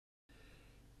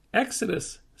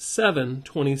Exodus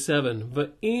 7:27.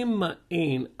 V'im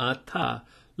ma'in ata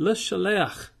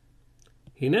l'shaleach.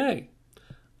 Hine,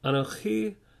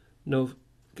 anochi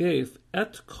nogef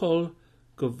et kol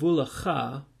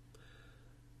gavulacha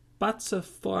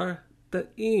batzafar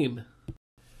da'im.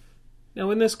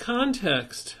 Now in this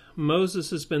context,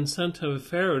 Moses has been sent to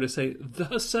Pharaoh to say,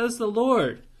 "Thus says the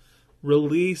Lord,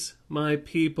 release my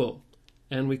people."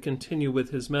 And we continue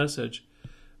with his message.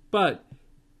 But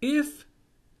if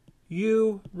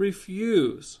you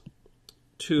refuse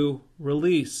to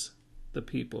release the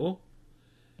people,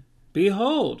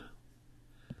 behold,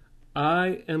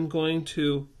 I am going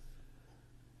to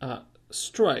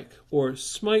strike or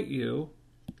smite you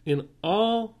in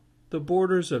all the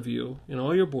borders of you, in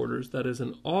all your borders, that is,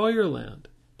 in all your land,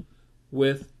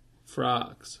 with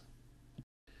frogs.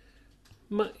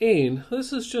 Ma'in,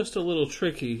 this is just a little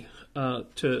tricky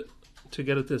to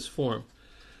get at this form.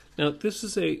 Now, this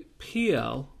is a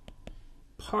PL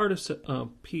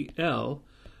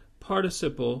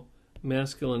participle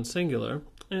masculine singular,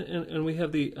 and we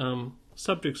have the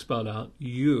subject spelled out,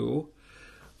 you.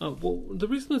 Well, the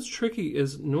reason it's tricky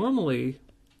is normally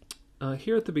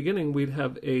here at the beginning we'd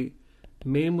have a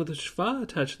mem with a shva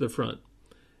attached to the front,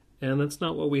 and that's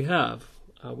not what we have.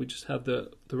 We just have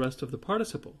the rest of the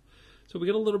participle. So we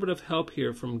get a little bit of help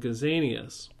here from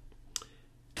Gesenius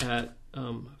at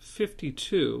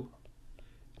 52s,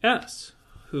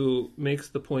 who makes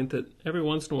the point that every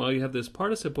once in a while you have this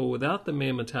participle without the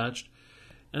mem attached,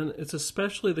 and it's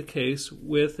especially the case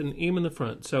with an im in the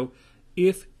front. So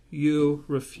if you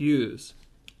refuse,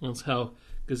 that's how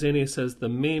Gesenius says the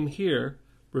mem here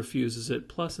refuses it,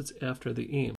 plus it's after the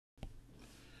im.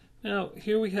 Now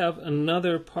here we have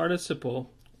another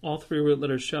participle, all three root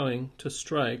letters showing, to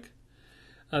strike.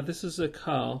 This is a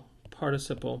kal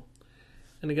participle.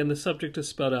 And again, the subject is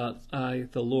spelled out, I,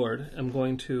 the Lord, am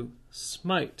going to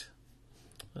smite.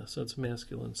 So it's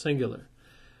masculine, singular.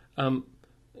 And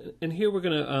here we're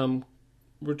going to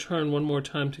return one more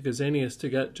time to Gesenius to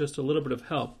get just a little bit of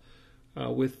help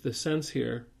with the sense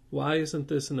here. Why isn't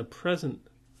this in the present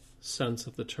sense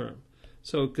of the term?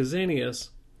 So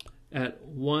Gesenius at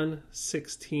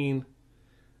 1:16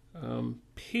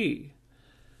 p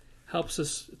helps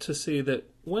us to see that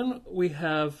when we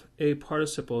have a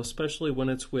participle, especially when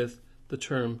it's with the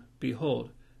term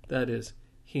behold, that is,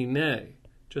 hine,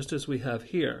 just as we have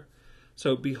here.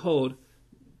 So behold,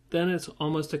 then it's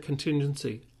almost a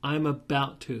contingency. I'm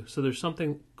about to. So there's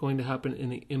something going to happen in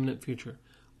the imminent future.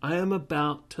 I am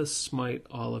about to smite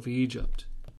all of Egypt.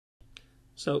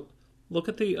 So look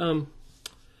at the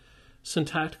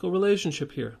syntactical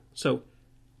relationship here. So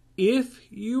if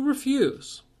you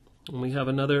refuse, and we have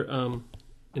another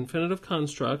infinitive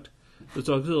construct that's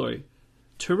auxiliary,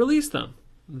 to release them,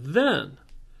 then,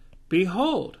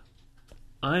 behold,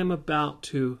 I am about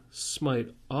to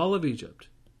smite all of Egypt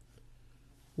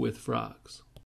with frogs.